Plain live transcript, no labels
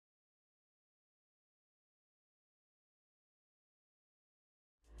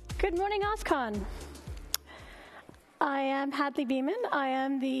Good morning, OSCON. I am Hadley Beeman. I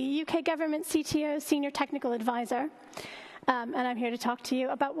am the UK Government CTO Senior Technical Advisor, and I'm here to talk to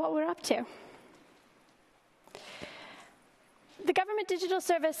you about what we're up to. The Government Digital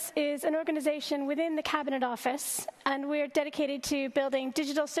Service is an organization within the Cabinet Office, and we're dedicated to building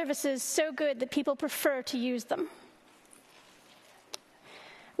digital services so good that people prefer to use them.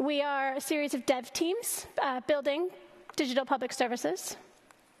 We are a series of dev teams building digital public services.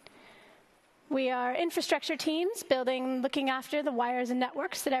 We are infrastructure teams looking after the wires and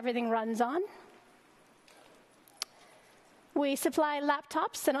networks that everything runs on. We supply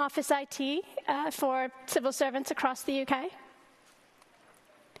laptops and office IT for civil servants across the UK.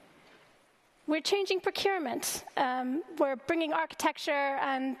 We're changing procurement. We're bringing architecture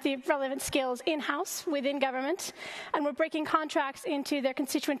and the relevant skills in-house within government, and we're breaking contracts into their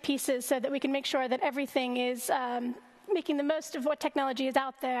constituent pieces so that we can make sure that everything is making the most of what technology is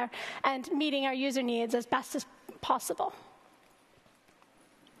out there and meeting our user needs as best as possible.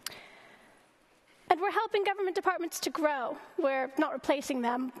 And we're helping government departments to grow. We're not replacing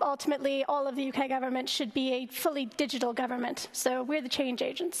them. Ultimately, all of the UK government should be a fully digital government, so we're the change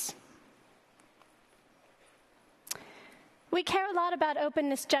agents. We care a lot about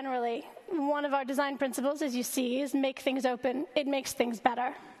openness generally. One of our design principles, as you see, is make things open. It makes things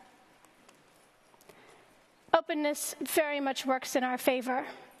better. Openness very much works in our favor.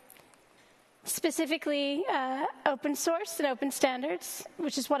 Specifically, open source and open standards,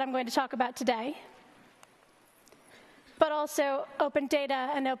 which is what I'm going to talk about today. But also open data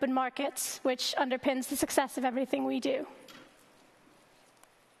and open markets, which underpins the success of everything we do.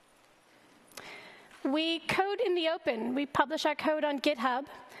 We code in the open. We publish our code on GitHub.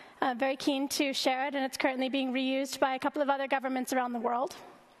 I'm very keen to share it, and it's currently being reused by a couple of other governments around the world.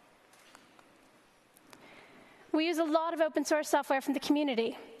 We use a lot of open source software from the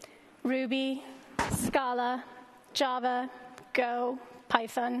community: Ruby, Scala, Java, Go,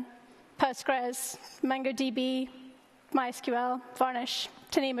 Python, Postgres, MongoDB, MySQL, Varnish,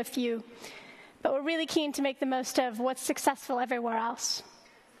 to name a few. But we're really keen to make the most of what's successful everywhere else.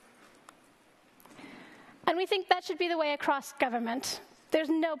 And we think that should be the way across government. There's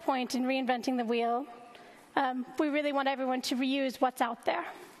no point in reinventing the wheel. We really want everyone to reuse what's out there.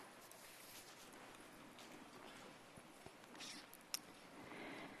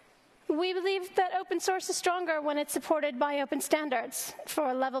 We believe that open source is stronger when it's supported by open standards for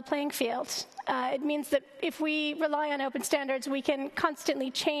a level playing field. It means that if we rely on open standards, we can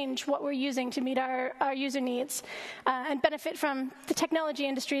constantly change what we're using to meet our user needs and benefit from the technology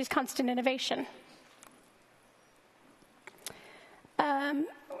industry's constant innovation.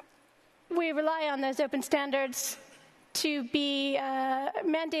 We rely on those open standards to be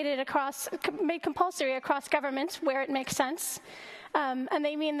made compulsory across government where it makes sense. And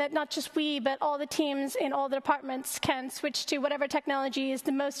they mean that not just we, but all the teams in all the departments can switch to whatever technology is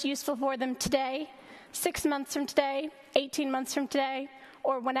the most useful for them today, 6 months from today, 18 months from today,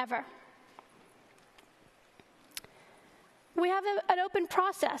 or whenever. We have an open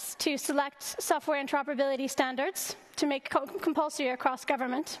process to select software interoperability standards to make compulsory across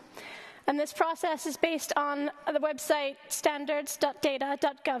government. And this process is based on the website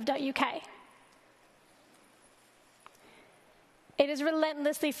standards.data.gov.uk. It is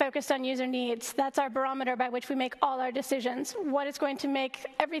relentlessly focused on user needs. That's our barometer by which we make all our decisions. What is going to make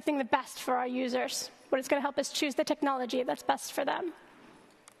everything the best for our users? What is going to help us choose the technology that's best for them?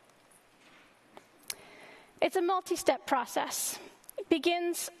 It's a multi-step process. It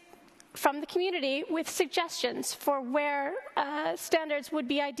begins from the community with suggestions for where standards would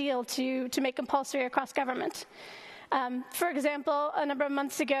be ideal to make compulsory across government. For example, a number of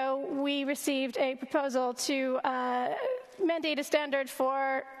months ago, we received a proposal to mandate a standard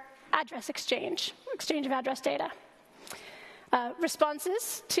for address exchange of address data.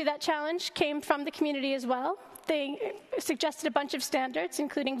 Responses to that challenge came from the community as well. They suggested a bunch of standards,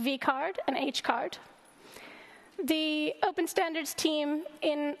 including vCard and hCard. The Open Standards team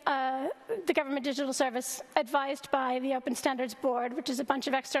in the Government Digital Service, advised by the Open Standards Board, which is a bunch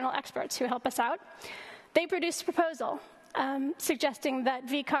of external experts who help us out, they produced a proposal suggesting that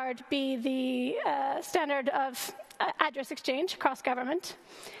vCard be the standard of address exchange across government.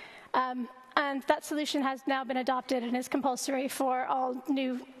 And that solution has now been adopted and is compulsory for all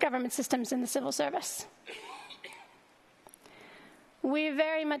new government systems in the civil service. We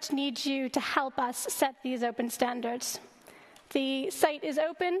very much need you to help us set these open standards. The site is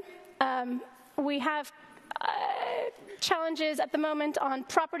open. We have challenges at the moment on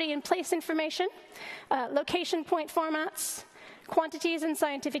property and place information, location point formats, quantities and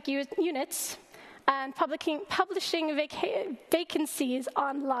scientific units, and publishing vacancies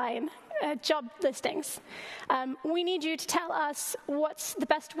online, job listings. We need you to tell us what's the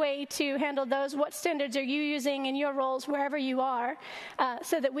best way to handle those, what standards are you using in your roles wherever you are,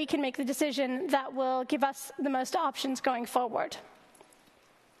 so that we can make the decision that will give us the most options going forward.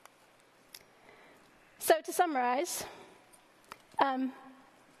 So to summarize,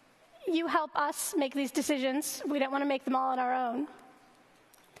 you help us make these decisions. We don't want to make them all on our own.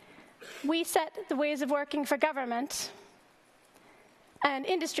 We set the ways of working for government, and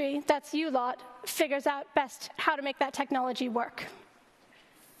industry, that's you lot, figures out best how to make that technology work.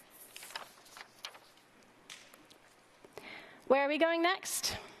 Where are we going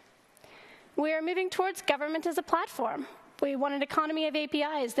next? We are moving towards government as a platform. We want an economy of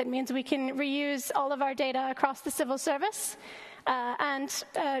APIs. That means we can reuse all of our data across the civil service and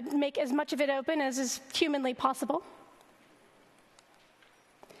make as much of it open as is humanly possible.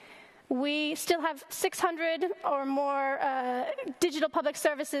 We still have 600 or more digital public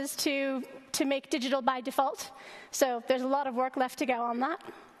services to make digital by default. So there's a lot of work left to go on that.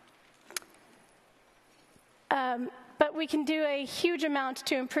 But we can do a huge amount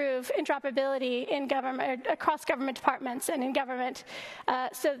to improve interoperability in government, across government departments and in government,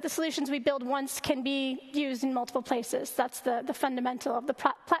 so the solutions we build once can be used in multiple places. That's the fundamental of the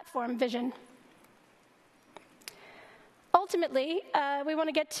platform vision. Ultimately, we want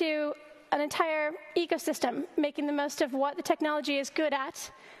to get to an entire ecosystem, making the most of what the technology is good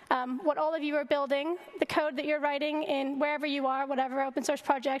at, what all of you are building, the code that you're writing in wherever you are, whatever open source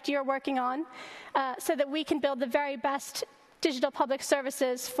project you're working on, so that we can build the very best digital public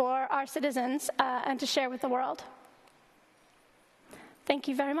services for our citizens and to share with the world. Thank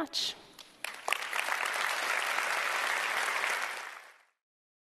you very much.